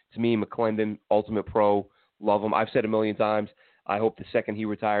team. To me, McClendon, ultimate pro, love him. I've said a million times, I hope the second he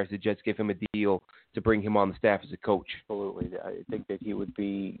retires, the Jets give him a deal to bring him on the staff as a coach. Absolutely. I think that he would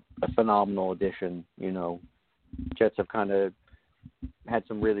be a phenomenal addition. Jets have kind of had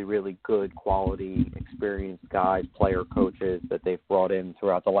some really, really good quality, experienced guys, player coaches that they've brought in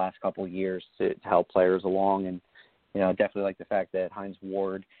throughout the last couple of years to help players along. And, definitely like the fact that Hines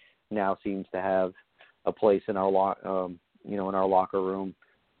Ward now seems to have a place in our in our locker room.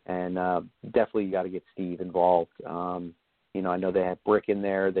 And definitely you got to get Steve involved. I know they had Brick in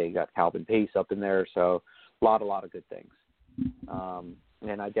there. They got Calvin Pace up in there. So a lot of good things.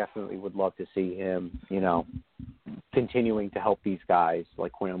 And I definitely would love to see him, continuing to help these guys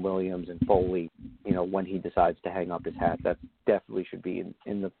like Quinn Williams and Foley, when he decides to hang up his hat. That definitely should be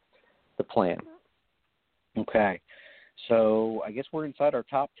in the plan. Okay. So I guess we're inside our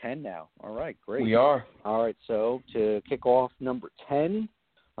top 10 now. All right, great. We are. All right, so to kick off number 10,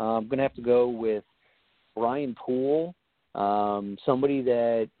 I'm going to have to go with Brian Poole, somebody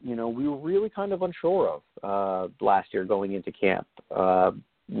that, we were really kind of unsure of last year going into camp.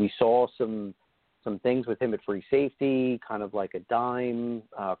 We saw some things with him at free safety, kind of like a dime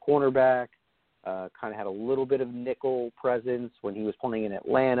cornerback, kind of had a little bit of nickel presence when he was playing in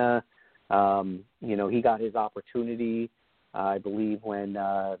Atlanta. He got his opportunity, I believe, when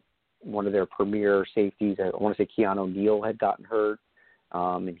one of their premier safeties, I want to say Keanu Neal, had gotten hurt,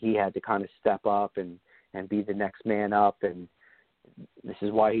 and he had to kind of step up and be the next man up, and this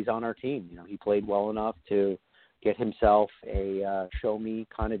is why he's on our team. He played well enough to get himself a show-me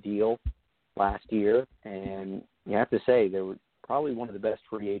kind of deal last year, and you have to say they were probably one of the best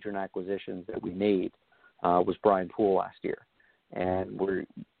free agent acquisitions that we made was Brian Poole last year. And it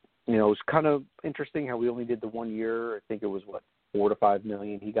was kind of interesting how we only did the 1 year. I think it was, $4 to $5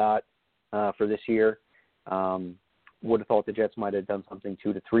 million he got for this year. Would have thought the Jets might have done something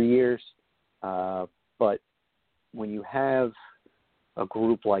 2 to 3 years. But when you have a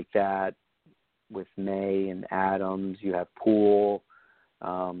group like that with May and Adams, you have Poole.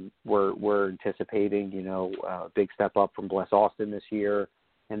 We're anticipating, a big step up from Bless Austin this year.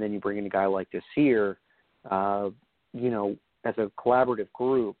 And then you bring in a guy like Desir, as a collaborative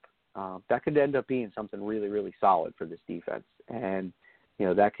group, that could end up being something really, really solid for this defense. And,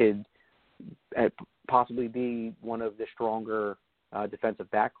 that could possibly be one of the stronger defensive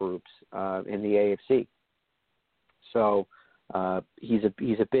back groups in the AFC. So he's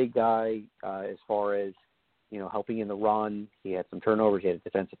a big guy as far as, helping in the run. He had some turnovers. He had a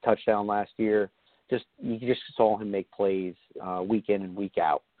defensive touchdown last year. You just saw him make plays week in and week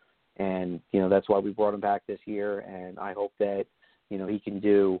out. And, that's why we brought him back this year. And I hope that, he can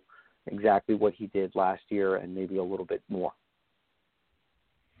do exactly what he did last year and maybe a little bit more.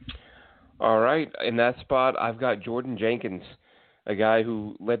 All right. In that spot, I've got Jordan Jenkins, a guy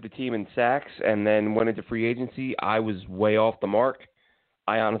who led the team in sacks and then went into free agency. I was way off the mark.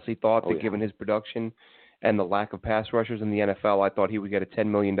 I honestly thought that given his production and the lack of pass rushers in the NFL, I thought he would get a $10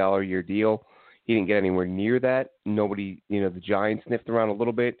 million a year deal. He didn't get anywhere near that. Nobody, the Giants sniffed around a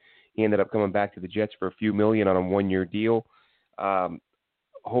little bit. He ended up coming back to the Jets for a few million on a 1-year deal.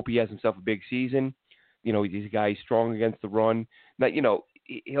 Hope he has himself a big season. He's a guy, he's strong against the run. Now,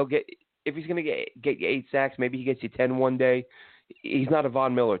 he'll get, if he's going to get you 8 sacks, maybe he gets you 10 one day. He's not a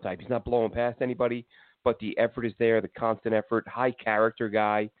Von Miller type. He's not blowing past anybody, but the effort is there, the constant effort, high character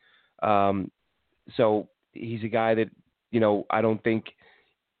guy. So he's a guy that, I don't think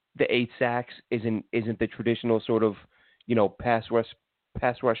the 8 sacks isn't the traditional sort of, pass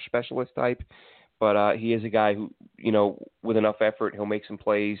rush specialist type, but he is a guy who, with enough effort, he'll make some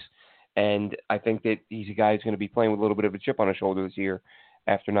plays. And I think that he's a guy who's going to be playing with a little bit of a chip on his shoulder this year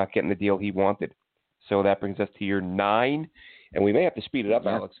after not getting the deal he wanted. So that brings us to your 9. And we may have to speed it up,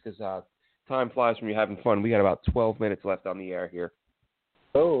 Alex, because time flies when you're having fun. We got about 12 minutes left on the air here.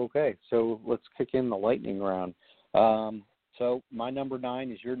 Oh, okay. So let's kick in the lightning round. So my number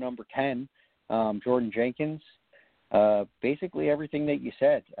 9 is your number 10, Jordan Jenkins. Basically everything that you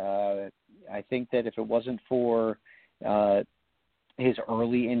said. I think that if it wasn't for his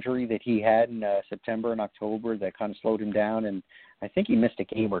early injury that he had in September and October that kind of slowed him down, and I think he missed a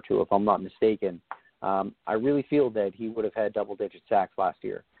game or two, if I'm not mistaken, I really feel that he would have had double-digit sacks last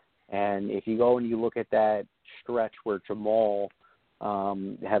year. And if you go and you look at that stretch where Jamal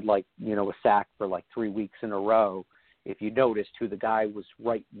had a sack for 3 weeks in a row, if you noticed who the guy was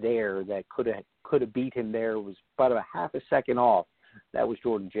right there that could have beat him there was about a half a second off. That was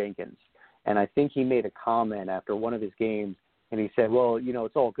Jordan Jenkins. And I think he made a comment after one of his games, and he said, well,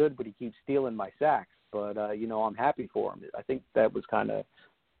 it's all good, but he keeps stealing my sacks. But, I'm happy for him. I think that was kind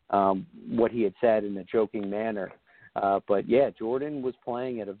of what he had said in a joking manner. But, yeah, Jordan was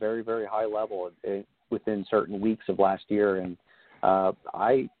playing at a very, very high level within certain weeks of last year. And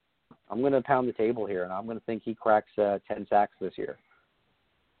I'm going to pound the table here, and I'm going to think he cracks 10 sacks this year.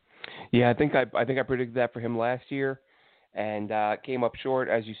 Yeah, I think I predicted that for him last year, and came up short,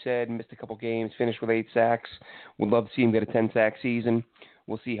 as you said, missed a couple games, finished with 8 sacks. Would love to see him get a 10-sack season.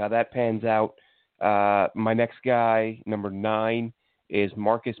 We'll see how that pans out. My next guy, number 9, is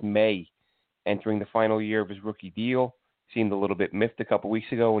Marcus May, entering the final year of his rookie deal. Seemed a little bit miffed a couple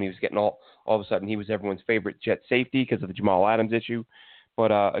weeks ago when he was getting all of a sudden he was everyone's favorite Jet safety because of the Jamal Adams issue.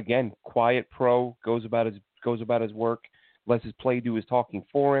 But again, quiet pro, goes about his work, lets his play do his talking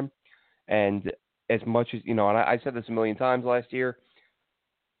for him. And as much as, and I said this a million times last year,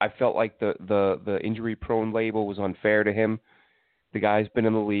 I felt like the injury-prone label was unfair to him. The guy's been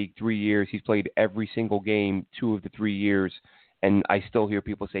in the league 3 years. He's played every single game 2 of the 3 years, and I still hear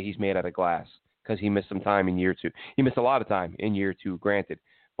people say he's made out of glass because he missed some time in year 2. He missed a lot of time in year 2, granted.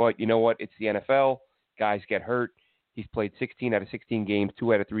 But you know what? It's the NFL. Guys get hurt. He's played 16 out of 16 games,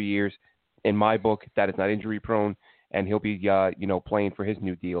 2 out of 3 years. In my book, that is not injury-prone, and he'll be, playing for his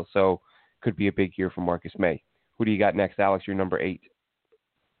new deal. So could be a big year for Marcus May. Who do you got next, Alex? You're number 8.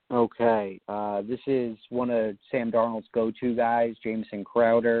 Okay. This is one of Sam Darnold's go-to guys, Jamison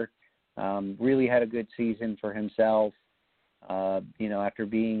Crowder. Really had a good season for himself. After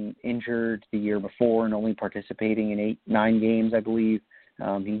being injured the year before and only participating in 9 games, I believe,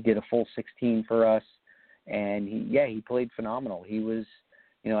 he did a full 16 for us. And he played phenomenal. He was,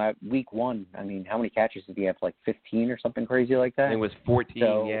 at week 1, I mean, how many catches did he have? Like 15 or something crazy like that? I think it was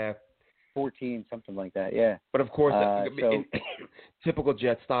 14, yeah. 14, something like that, yeah. But of course, in typical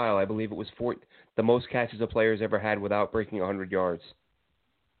Jet style, I believe it was the most catches a player's ever had without breaking 100 yards.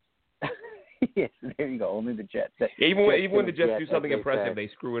 Yes, there you go. Only the Jets. Even when the Jets do something impressive, they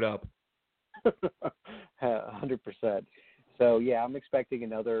screw it up. 100%. So, yeah, I'm expecting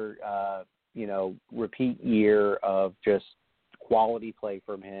another, repeat year of just quality play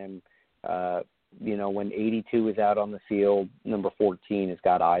from him. When 82 is out on the field, number 14 has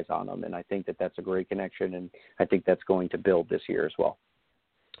got eyes on him, and I think that that's a great connection, and I think that's going to build this year as well.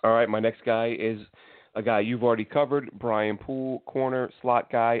 All right, my next guy is a guy you've already covered, Brian Poole, corner, slot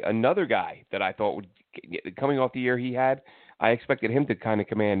guy. Another guy that I thought would, coming off the year he had, I expected him to kind of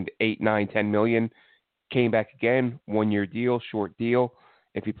command 8, 9, 10 million. Came back again, 1-year deal, short deal.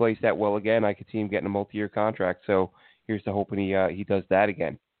 If he plays that well again, I could see him getting a multi-year contract. So here's to hoping he does that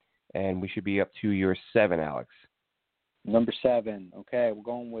again. And we should be up to your 7, Alex. Number 7. Okay, we're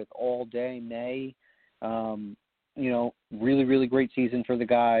going with All Day May. Really, really great season for the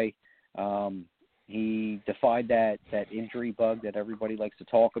guy. He defied that injury bug that everybody likes to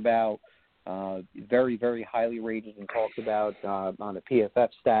talk about. Very, very highly rated and talked about on a PFF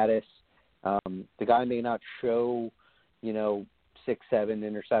status. The guy may not show, 6, 7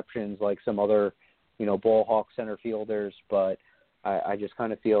 interceptions like some other, ball hawk center fielders, but I just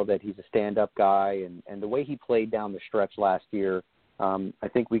kind of feel that he's a stand-up guy, and the way he played down the stretch last year, I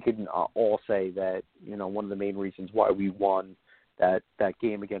think we can all say that, one of the main reasons why we won that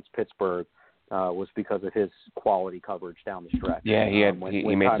game against Pittsburgh was because of his quality coverage down the stretch. Yeah, he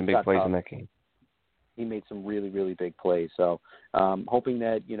made some big plays in that game. He made some really, really big plays. So hoping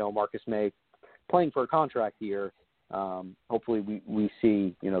that, Marcus May, playing for a contract year, hopefully we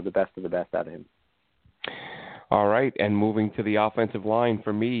see, the best of the best out of him. All right, and moving to the offensive line,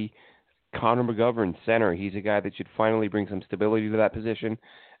 for me, Connor McGovern, center. He's a guy that should finally bring some stability to that position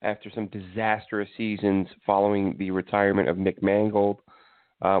after some disastrous seasons following the retirement of Nick Mangold.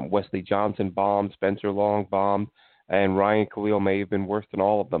 Wesley Johnson bombed, Spencer Long bombed, and Ryan Khalil may have been worse than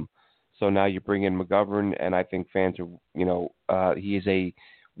all of them. So now you bring in McGovern, and I think fans are, he is a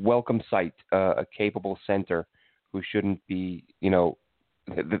welcome sight, a capable center who shouldn't be,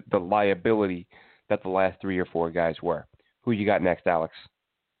 the liability that the last 3 or 4 guys were. Who you got next, Alex?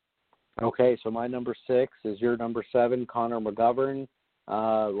 Okay, so my number 6 is your number 7, Connor McGovern.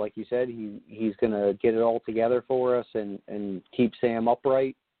 Like you said, he's going to get it all together for us and keep Sam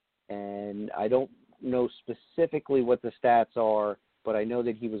upright. And I don't know specifically what the stats are, but I know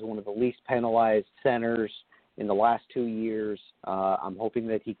that he was one of the least penalized centers in the last 2 years. I'm hoping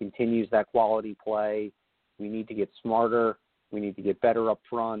that he continues that quality play. We need to get smarter. We need to get better up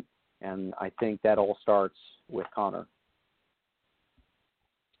front. And I think that all starts with Connor.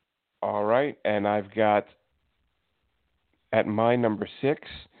 All right, and I've got at my number 6,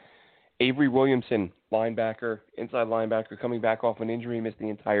 Avery Williamson, linebacker, inside linebacker, coming back off an injury, missed the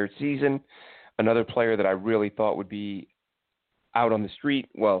entire season. Another player that I really thought would be out on the street,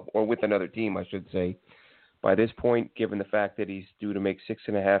 or with another team, I should say, by this point, given the fact that he's due to make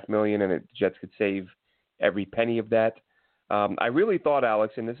 $6.5 million, and the Jets could save every penny of that. I really thought,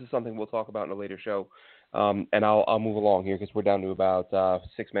 Alex, and this is something we'll talk about in a later show, and I'll move along here because we're down to about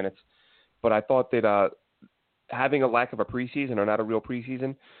 6 minutes. But I thought that having a lack of a preseason, or not a real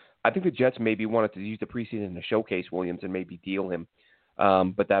preseason, I think the Jets maybe wanted to use the preseason to showcase Williams and maybe deal him.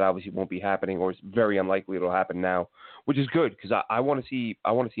 But that obviously won't be happening, or it's very unlikely it'll happen now, which is good because I want to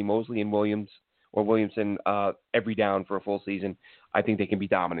see Mosley and Williamson every down for a full season. I think they can be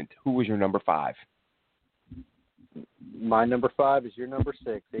dominant. Who was your number 5? My number 5 is your number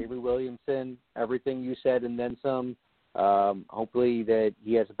 6, Avery Williamson. Everything you said and then some. Hopefully that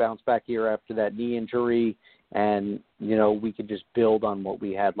he has a bounce back year after that knee injury, and we could just build on what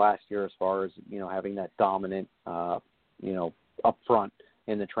we had last year as far as having that dominant up front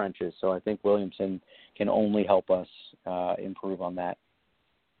in the trenches. So I think Williamson can only help us improve on that.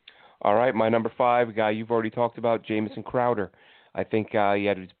 All right, my number 5 guy you've already talked about, Jamison Crowder. I think he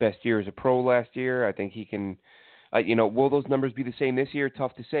had his best year as a pro last year. I think he can. Will those numbers be the same this year?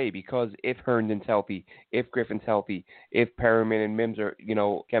 Tough to say, because if Herndon's healthy, if Griffin's healthy, if Perriman and Mims are,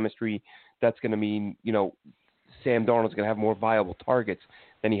 chemistry, that's going to mean, Sam Darnold's going to have more viable targets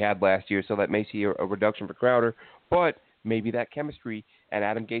than he had last year. So that may see a reduction for Crowder. But maybe that chemistry and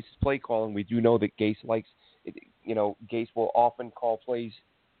Adam Gase's play calling, we do know that Gase likes, Gase will often call plays,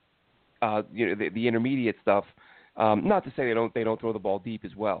 the intermediate stuff. Not to say they don't throw the ball deep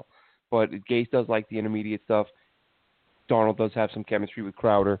as well, but Gase does like the intermediate stuff. Darnold does have some chemistry with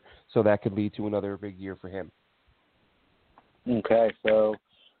Crowder, so that could lead to another big year for him. Okay, so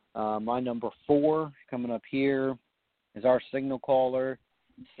my number 4 coming up here is our signal caller,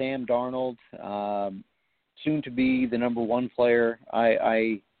 Sam Darnold, soon to be the number 1 player,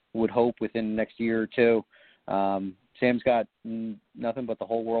 I would hope, within the next year or two. Sam's got nothing but the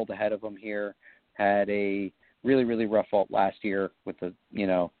whole world ahead of him here. Had a really, really rough fault last year with the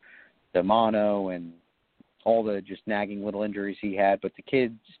mono and all the just nagging little injuries he had, but the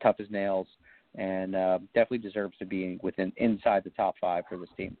kid's tough as nails and definitely deserves to be inside the top 5 for this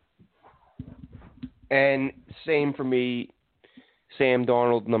team. And same for me, Sam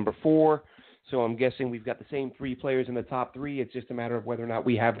Darnold, number 4. So I'm guessing we've got the same 3 players in the top 3. It's just a matter of whether or not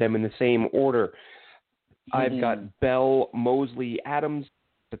we have them in the same order. I've got Bell, Mosley, Adams,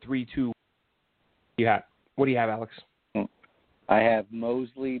 the 3-2. What do you have, Alex? I have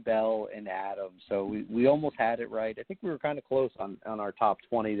Mosley, Bell, and Adams. So we almost had it right. I think we were kind of close on our top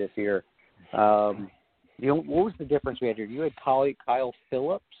 20 this year. What was the difference we had here? You had Kyle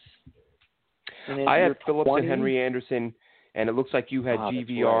Phillips? I had Phillips 20? And Henry Anderson, and it looks like you had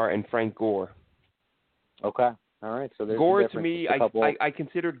GVR right. And Frank Gore. Okay. All right. So there's Gore, to me, I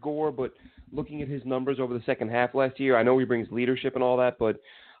considered Gore, but looking at his numbers over the second half last year, I know he brings leadership and all that, but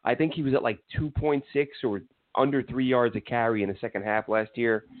I think he was at like 2.6 or under 3 yards a carry in the second half last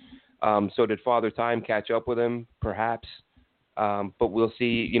year. So did Father Time catch up with him? Perhaps. But we'll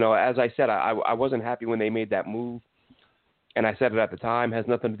see. As I said, I wasn't happy when they made that move. And I said it at the time, has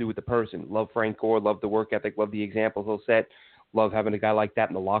nothing to do with the person. Love Frank Gore, love the work ethic, love the example he'll set, love having a guy like that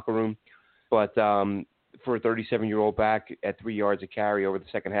in the locker room. But for a 37-year-old back at 3 yards a carry over the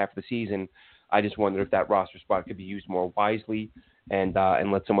second half of the season, I just wondered if that roster spot could be used more wisely and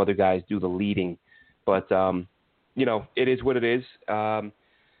let some other guys do the leading. But, it is what it is.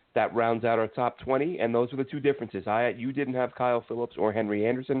 That rounds out our top 20, and those are the 2 differences. You didn't have Kyle Phillips or Henry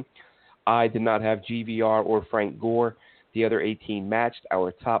Anderson. I did not have GVR or Frank Gore. The other 18 matched.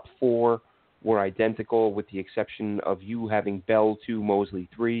 Our top 4 were identical, with the exception of you having Bell 2, Mosley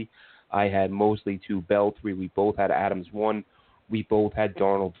 3. I had Mosley 2, Bell 3. We both had Adams 1. We both had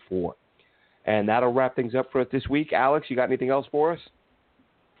Darnold 4. And that'll wrap things up for us this week. Alex, you got anything else for us?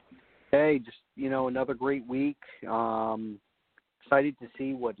 Hey, just, another great week. Excited to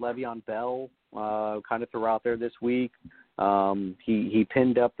see what Le'Veon Bell kind of threw out there this week. He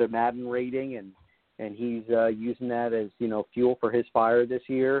pinned up the Madden rating, and he's using that as, fuel for his fire this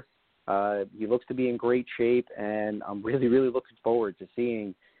year. He looks to be in great shape, and I'm really, really looking forward to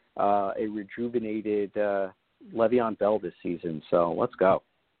seeing a rejuvenated Le'Veon Bell this season. So let's go.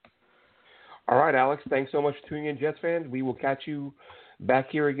 All right, Alex, thanks so much for tuning in, Jets fans. We will catch you back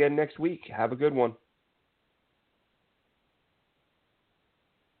here again next week. Have a good one.